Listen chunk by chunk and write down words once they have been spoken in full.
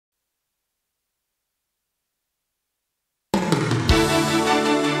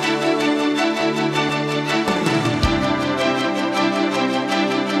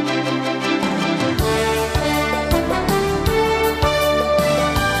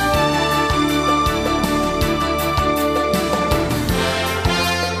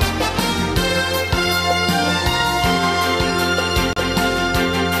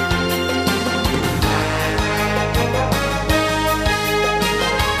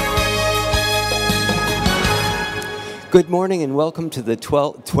Good morning and welcome to the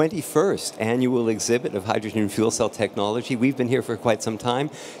 21st annual exhibit of hydrogen fuel cell technology. We've been here for quite some time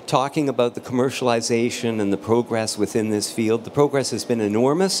talking about the commercialization and the progress within this field. The progress has been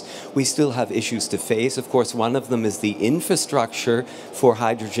enormous. We still have issues to face. Of course, one of them is the infrastructure for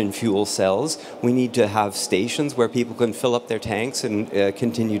hydrogen fuel cells. We need to have stations where people can fill up their tanks and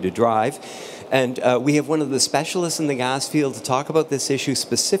continue to drive. And we have one of the specialists in the gas field to talk about this issue.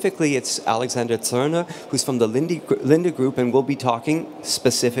 Specifically, it's Alexander Zörner, who's from the Linde Group, and we'll be talking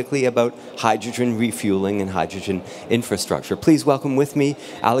specifically about hydrogen refueling and hydrogen infrastructure. Please welcome with me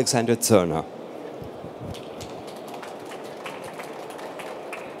Alexander Zörner.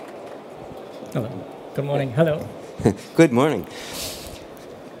 Hello. Good morning. Hello. Good morning.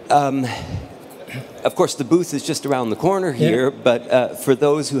 Of course, the booth is just around the corner here, but for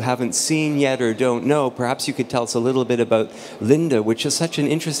those who haven't seen yet or don't know, perhaps you could tell us a little bit about Linde, which is such an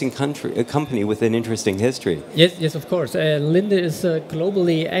interesting company with an interesting history. Yes, of course. Linde is a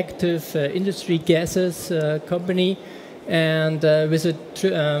globally active industry gases company, and with a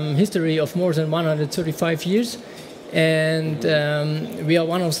history of more than 135 years. And we are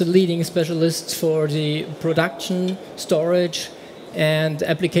one of the leading specialists for the production, storage, and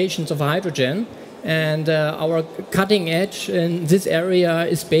applications of hydrogen. And our cutting edge in this area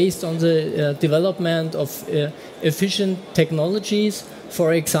is based on the development of efficient technologies,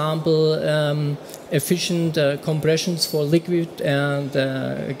 for example, efficient compressions for liquid and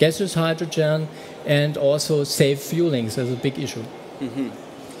gaseous hydrogen, and also safe fuelings as a big issue. Mm-hmm.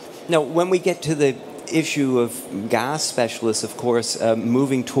 Now, when we get to the issue of gas specialists, of course,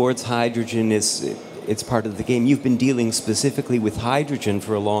 moving towards hydrogen it's part of the game. You've been dealing specifically with hydrogen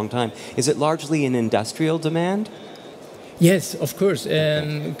for a long time. Is it largely an industrial demand? Yes, of course.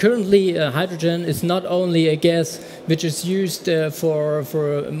 Currently, hydrogen is not only a gas which is used for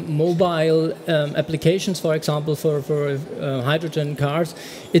mobile applications, for example, for hydrogen cars.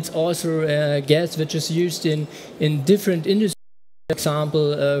 It's also a gas which is used in different industries. For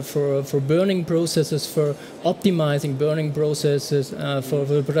example, for burning processes, for optimizing burning processes, for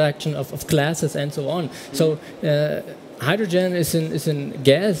the production of glasses and so on. So hydrogen is a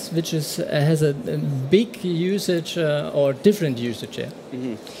gas which has a big usage or different usage. Yeah.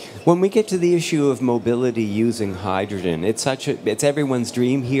 Mm-hmm. When we get to the issue of mobility using hydrogen, it's everyone's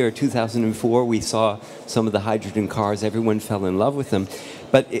dream here. 2004, we saw some of the hydrogen cars. Everyone fell in love with them.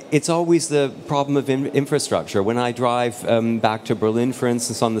 But it's always the problem of infrastructure. When I drive back to Berlin, for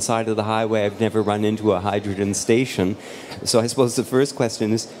instance, on the side of the highway, I've never run into a hydrogen station. So I suppose the first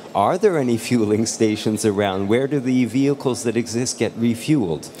question is, are there any fueling stations around? Where do the vehicles that exist get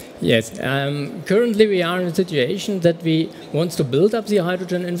refueled? Yes, currently we are in a situation that we want to build up the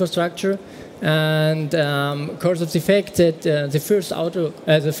hydrogen infrastructure, and because of the fact that the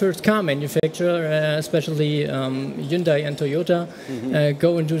first car manufacturer, especially Hyundai and Toyota,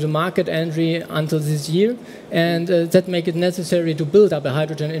 go into the market entry until this year, and that make it necessary to build up a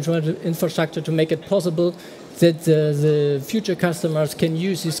hydrogen infrastructure to make it possible that the future customers can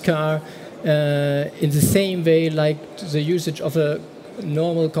use this car in the same way like the usage of a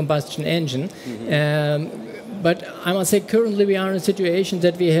normal combustion engine. But I must say, currently we are in a situation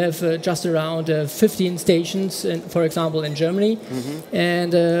that we have just around 15 stations, for example, in Germany.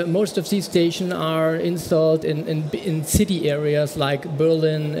 And most of these stations are installed in city areas like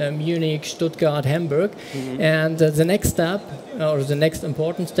Berlin, Munich, Stuttgart, Hamburg. And the next step, or the next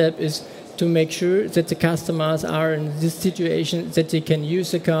important step, is to make sure that the customers are in this situation that they can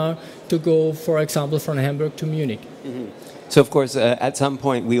use the car to go, for example, from Hamburg to Munich. So, of course, at some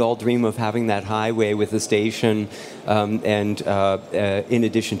point, we all dream of having that highway with a station, and in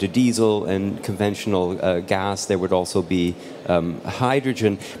addition to diesel and conventional gas, there would also be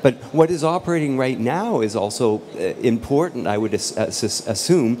hydrogen. But what is operating right now is also important, I would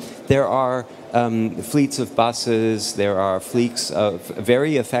assume. There are fleets of buses, there are fleets of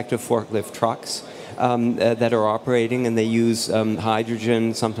very effective forklift trucks that are operating, and they use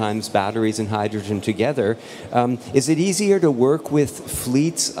hydrogen, sometimes batteries and hydrogen together. Is it easier to work with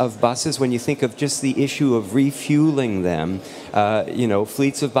fleets of buses when you think of just the issue of refueling them?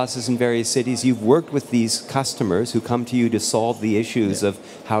 Fleets of buses in various cities, you've worked with these customers who come to you to solve the issues of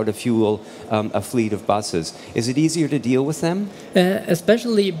how to fuel a fleet of buses. Is it easier to deal with them?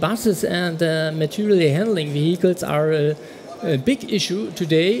 Especially buses and material handling vehicles are a big issue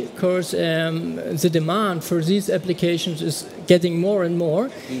today, because the demand for these applications is getting more and more,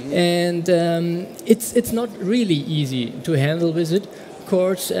 and it's not really easy to handle with it. Of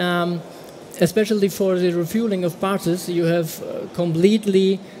course, especially for the refueling of buses, you have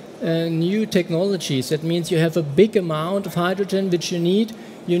completely new technologies. That means you have a big amount of hydrogen which you need.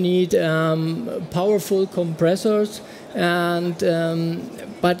 You need powerful compressors, and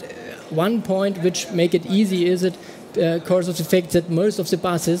but one point which make it easy is it because of the fact that most of the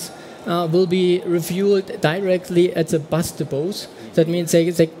buses will be refueled directly at the bus depots. That means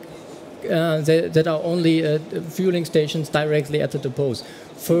that are only fueling stations directly at the depots.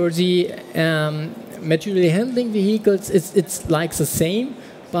 For the material handling vehicles, it's like the same,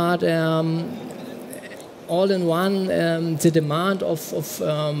 but all in one, the demand of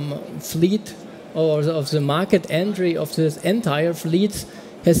fleet or of the market entry of this entire fleets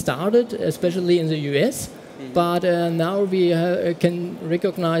has started, especially in the US. But now we can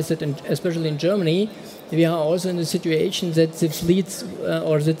recognize that, especially in Germany, we are also in a situation that the fleets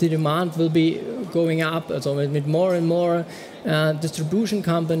or that the demand will be going up. So with more and more distribution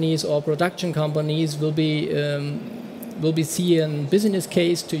companies or production companies will be seeing business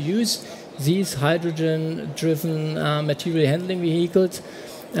case to use these hydrogen-driven material handling vehicles.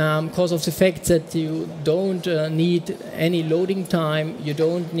 Because of the fact that you don't need any loading time, you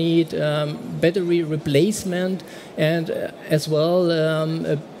don't need battery replacement, and as well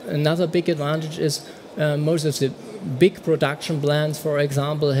another big advantage is most of the big production plants, for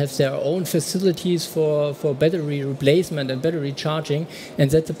example, have their own facilities for battery replacement and battery charging,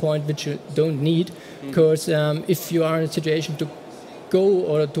 and that's a point which you don't need, because if you are in a situation to go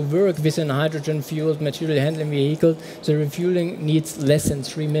or to work with a hydrogen-fueled material handling vehicle, the refueling needs less than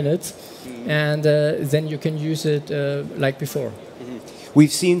 3 minutes, and then you can use it like before.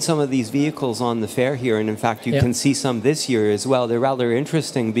 We've seen some of these vehicles on the fair here, and in fact you can see some this year as well. They're rather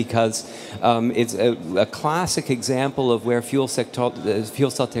interesting because it's a classic example of where fuel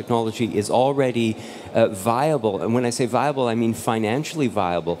cell technology is already viable. And when I say viable, I mean financially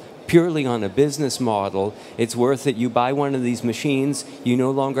viable. Purely on a business model, it's worth it. You buy one of these machines, you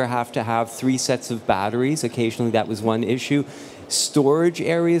no longer have to have 3 sets of batteries. Occasionally that was one issue. Storage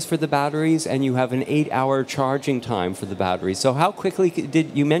areas for the batteries, and you have an 8-hour charging time for the batteries. So how quickly,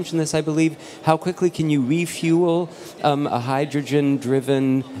 did you mention this, I believe, how quickly can you refuel a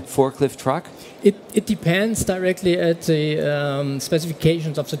hydrogen-driven forklift truck? It depends directly at the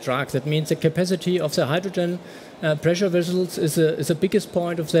specifications of the truck. That means the capacity of the hydrogen pressure vessels is the biggest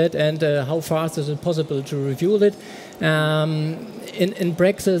point of that, and how fast is it possible to refuel it. In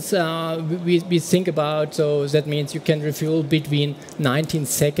practice, we think about, so that means you can refuel between 19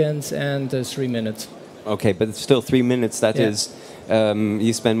 seconds and 3 minutes. Okay, but it's still 3 minutes. That is,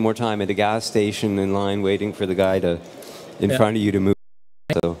 you spend more time at a gas station in line waiting for the guy in front of you to move.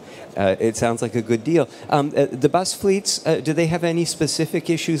 So it sounds like a good deal. The bus fleets, do they have any specific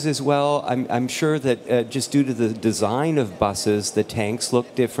issues as well? I'm sure that just due to the design of buses, the tanks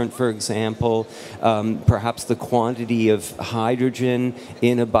look different, for example. Perhaps the quantity of hydrogen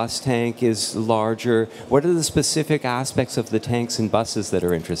in a bus tank is larger. What are the specific aspects of the tanks in buses that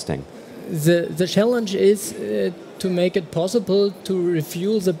are interesting? The challenge is to make it possible to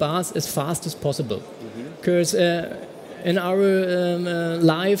refuel the bus as fast as possible. Because in our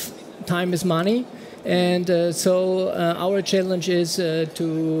life, time is money, and so our challenge is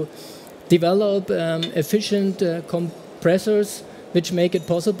to develop efficient compressors which make it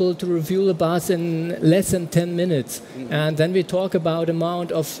possible to refuel a bus in less than 10 minutes. And then we talk about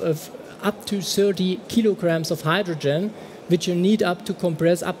amount of up to 30 kilograms of hydrogen, which you need up to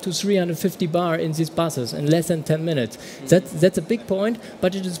compress up to 350 bar in these buses in less than 10 minutes. That's a big point,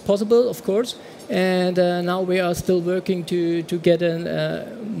 but it is possible, of course. And now we are still working to get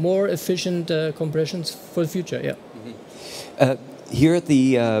more efficient compressions for the future. Here at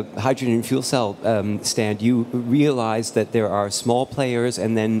the hydrogen fuel cell stand, you realize that there are small players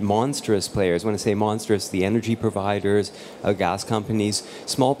and then monstrous players. When I say monstrous, the energy providers, gas companies.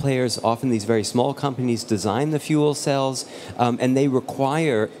 Small players, often these very small companies, design the fuel cells, and they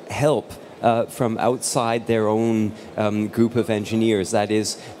require help from outside their own group of engineers. That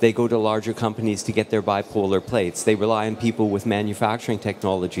is, they go to larger companies to get their bipolar plates. They rely on people with manufacturing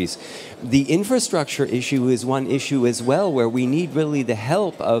technologies. The infrastructure issue is one issue as well, where we need really the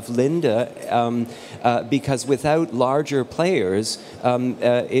help of Linde, because without larger players,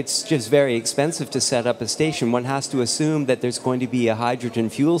 it's just very expensive to set up a station. One has to assume that there's going to be a hydrogen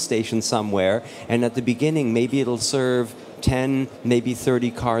fuel station somewhere, and at the beginning, maybe it'll serve 10, maybe 30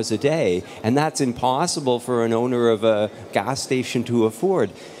 cars a day, and that's impossible for an owner of a gas station to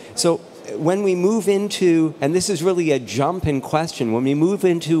afford. So when we move into, and this is really a jump in question, when we move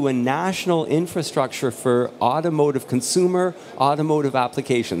into a national infrastructure for automotive, consumer automotive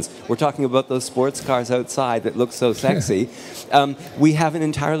applications, we're talking about those sports cars outside that look so sexy, we have an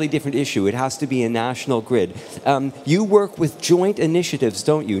entirely different issue. It has to be a national grid. You work with joint initiatives,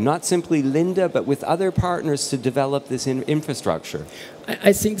 don't you? Not simply Linde, but with other partners to develop this infrastructure.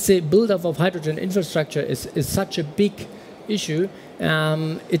 I think the build-up of hydrogen infrastructure is such a big issue.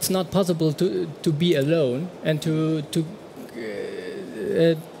 It's not possible to be alone and to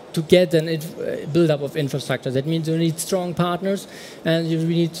get a build-up of infrastructure. That means you need strong partners and you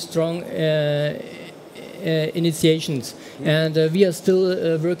need strong initiations. And we are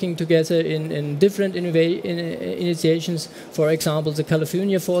still working together in different initiations. For example, the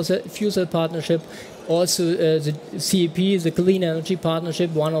California Fuel Cell Partnership, also the CEP, the Clean Energy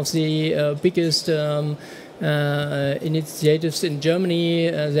Partnership, one of the biggest initiatives in Germany.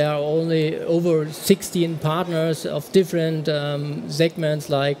 There are only over 16 partners of different segments,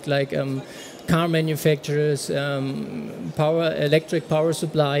 like car manufacturers, electric power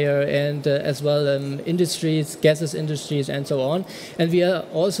supplier, and as well industries, gases industries, and so on. And we are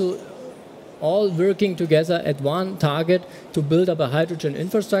also all working together at one target to build up a hydrogen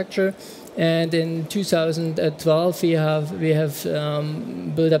infrastructure. And in 2012, we have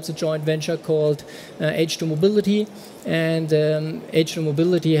built up the joint venture called H2 Mobility, and H2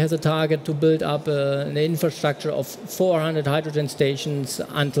 Mobility has a target to build up an infrastructure of 400 hydrogen stations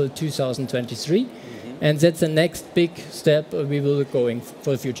until 2023, and that's the next big step we will be going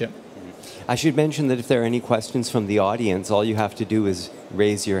for the future. I should mention that if there are any questions from the audience, all you have to do is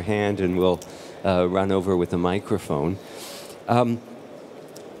raise your hand and we'll run over with a microphone.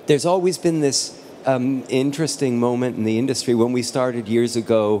 There's always been this interesting moment in the industry. When we started years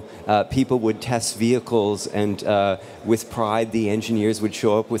ago, people would test vehicles, and with pride, the engineers would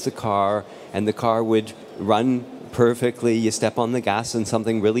show up with the car, and the car would run perfectly. You step on the gas and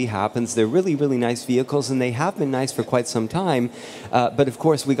something really happens. They're really, really nice vehicles, and they have been nice for quite some time. But of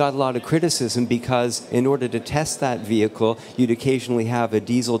course, we got a lot of criticism because in order to test that vehicle, you'd occasionally have a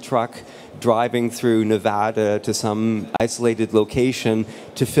diesel truck driving through Nevada to some isolated location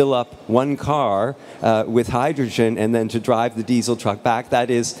to fill up one car with hydrogen and then to drive the diesel truck back. That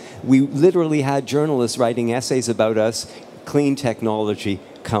is, we literally had journalists writing essays about us, clean technology,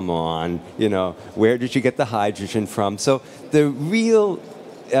 come on, you know, where did you get the hydrogen from? So the real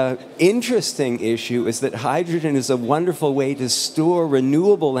interesting issue is that hydrogen is a wonderful way to store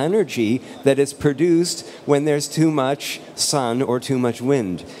renewable energy that is produced when there's too much sun or too much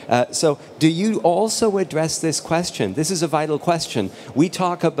wind. So do you also address this question? This is a vital question. We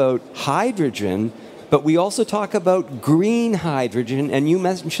talk about hydrogen, but we also talk about green hydrogen, and you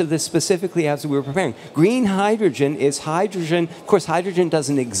mentioned this specifically as we were preparing. Green hydrogen is hydrogen. Of course, hydrogen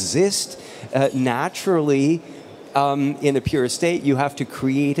doesn't exist naturally in a pure state. You have to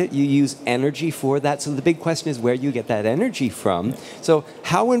create it. You use energy for that. So the big question is where you get that energy from. So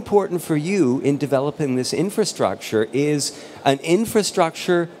how important for you in developing this infrastructure is an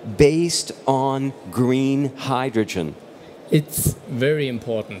infrastructure based on green hydrogen? It's very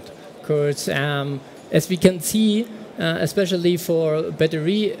important because as we can see, especially for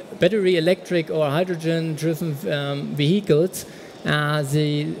battery electric or hydrogen-driven vehicles,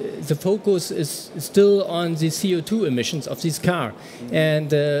 the focus is still on the CO2 emissions of this car. And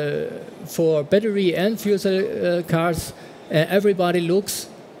for battery and fuel cell cars, everybody looks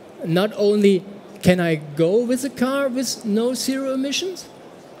not only can I go with a car with no zero emissions?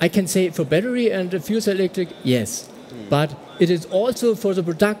 I can say for battery and fuel cell electric, yes. But it is also for the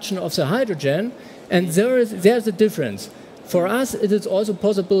production of the hydrogen, and there's a difference. For us, it is also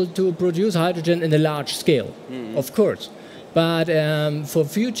possible to produce hydrogen in a large scale, of course. But for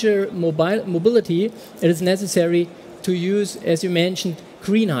future mobility, it is necessary to use, as you mentioned,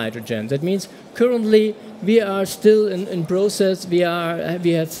 green hydrogen. That means currently we are still in process. We have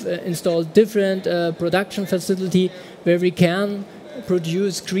installed different production facility where we can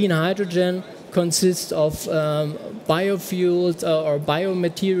produce green hydrogen. Consists of biofuels or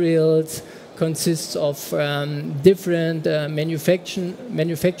biomaterials, consists of different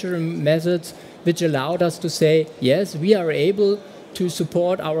manufacturing methods, which allowed us to say, yes, we are able to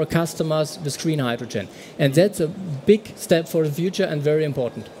support our customers with green hydrogen. And that's a big step for the future and very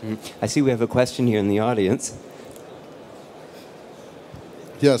important. I see we have a question here in the audience.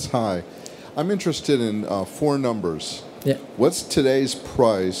 Yes, hi. I'm interested in 4 numbers. Yeah. What's today's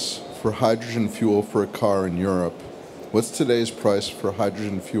price for hydrogen fuel for a car in Europe? What's today's price for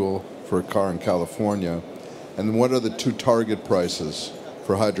hydrogen fuel for a car in California? And what are the 2 target prices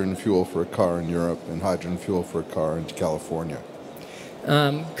for hydrogen fuel for a car in Europe and hydrogen fuel for a car in California?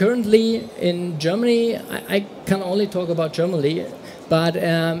 Currently in Germany, I can only talk about Germany, but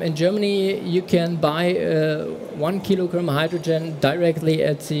in Germany you can buy 1 kilogram hydrogen directly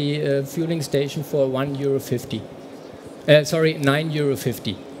at the fueling station for €1.50. Sorry,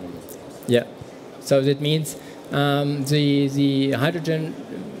 €9.50. Yeah. So that means the hydrogen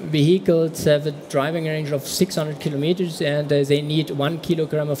vehicles have a driving range of 600 kilometers, and they need 1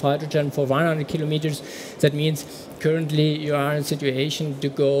 kilogram of hydrogen for 100 kilometers. That means currently you are in a situation to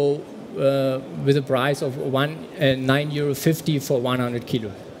go with a price of €9.50 for 100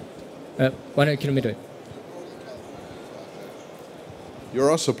 kilometers. You're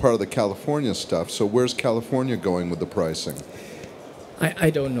also part of the California stuff, so where's California going with the pricing?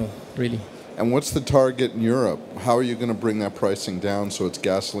 I don't know, really. And what's the target in Europe? How are you going to bring that pricing down so it's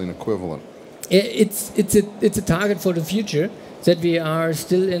gasoline equivalent? It's a target for the future that we are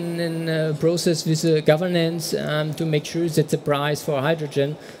still in a process with the governance to make sure that the price for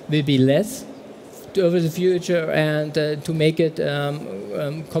hydrogen will be less over the future, and to make it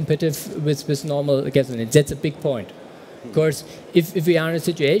competitive with normal gasoline. That's a big point. Of course, if we are in a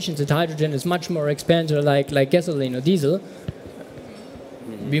situation that hydrogen is much more expensive like gasoline or diesel,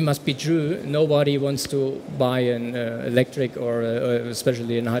 we must be true, nobody wants to buy an electric or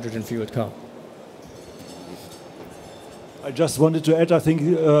especially a hydrogen-fueled car. I just wanted to add, I think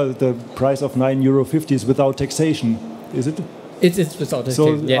the price of €9.50 is without taxation, is it? It's without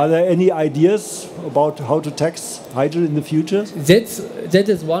taxation, So are there any ideas about how to tax hydrogen in the future? That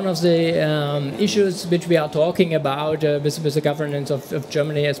is one of the issues which we are talking about with the governance of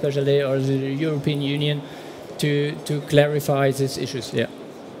Germany especially, or the European Union, to clarify these issues, yeah.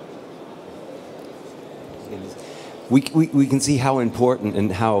 We can see how important and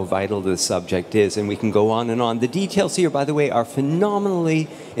how vital this subject is, and we can go on and on. The details here, by the way, are phenomenally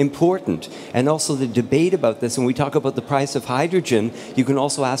important, and also the debate about this. When we talk about the price of hydrogen, you can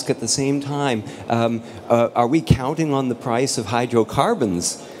also ask at the same time, are we counting on the price of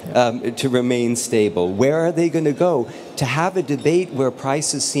hydrocarbons to remain stable? Where are they going to go? To have a debate where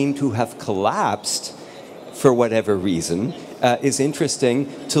prices seem to have collapsed for whatever reason is interesting.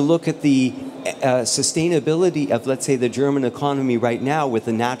 To look at the sustainability of, let's say, the German economy right now, with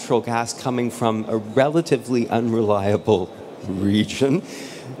the natural gas coming from a relatively unreliable region,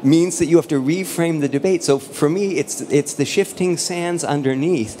 means that you have to reframe the debate. So for me, it's the shifting sands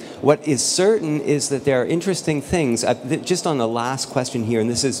underneath. What is certain is that there are interesting things. Just on the last question here, and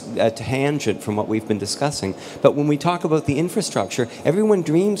this is a tangent from what we've been discussing, but when we talk about the infrastructure, everyone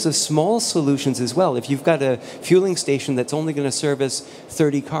dreams of small solutions as well. If you've got a fueling station that's only going to service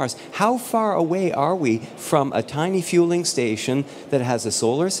 30 cars, how far away are we from a tiny fueling station that has a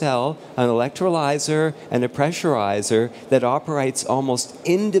solar cell, an electrolyzer, and a pressurizer that operates almost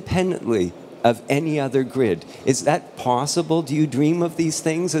independently of any other grid? Is that possible? Do you dream of these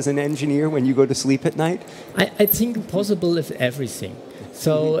things as an engineer when you go to sleep at night? I think possible is everything.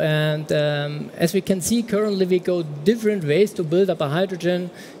 So, and as we can see currently, we go different ways to build up a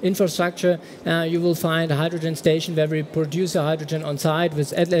hydrogen infrastructure. You will find a hydrogen station where we produce the hydrogen on site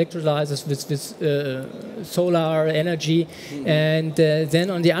with electrolyzers, with solar energy. And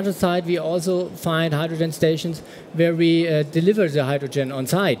then on the other side, we also find hydrogen stations where we deliver the hydrogen on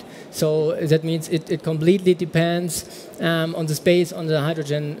site. So that means it completely depends on the space on the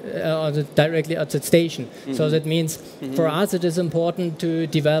hydrogen directly at the station. So that means for us it is important to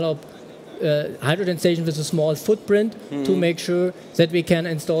develop hydrogen stations with a small footprint to make sure that we can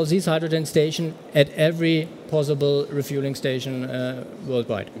install these hydrogen stations at every possible refueling station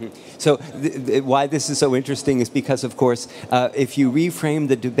worldwide. So why this is so interesting is because, of course, if you reframe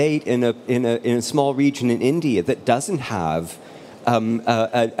the debate in a small region in India that doesn't have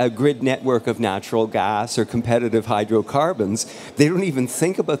a grid network of natural gas or competitive hydrocarbons, they don't even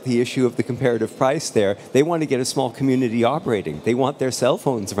think about the issue of the comparative price there. They want to get a small community operating. They want their cell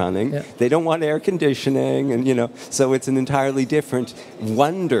phones running. Yeah. They don't want air conditioning, and so it's an entirely different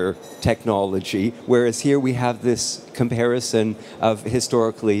wonder technology, whereas here we have this comparison of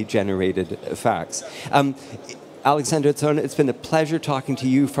historically generated facts. Alexander Zörner, it's been a pleasure talking to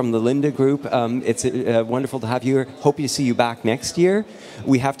you from the Linde Group. It's wonderful to have you here. Hope to see you back next year.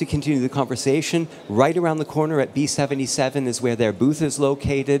 We have to continue the conversation. Right around the corner at B77 is where their booth is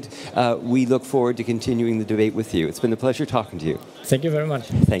located. We look forward to continuing the debate with you. It's been a pleasure talking to you. Thank you very much.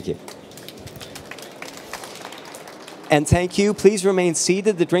 Thank you. And thank you. Please remain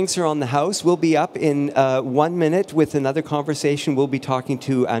seated. The drinks are on the house. We'll be up in 1 minute with another conversation. We'll be talking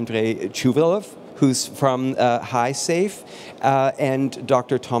to Andrei Chuvalov, who's from HiSafe, and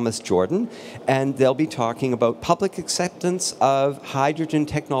Dr. Thomas Jordan. And they'll be talking about public acceptance of hydrogen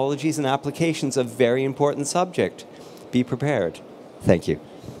technologies and applications, a very important subject. Be prepared. Thank you.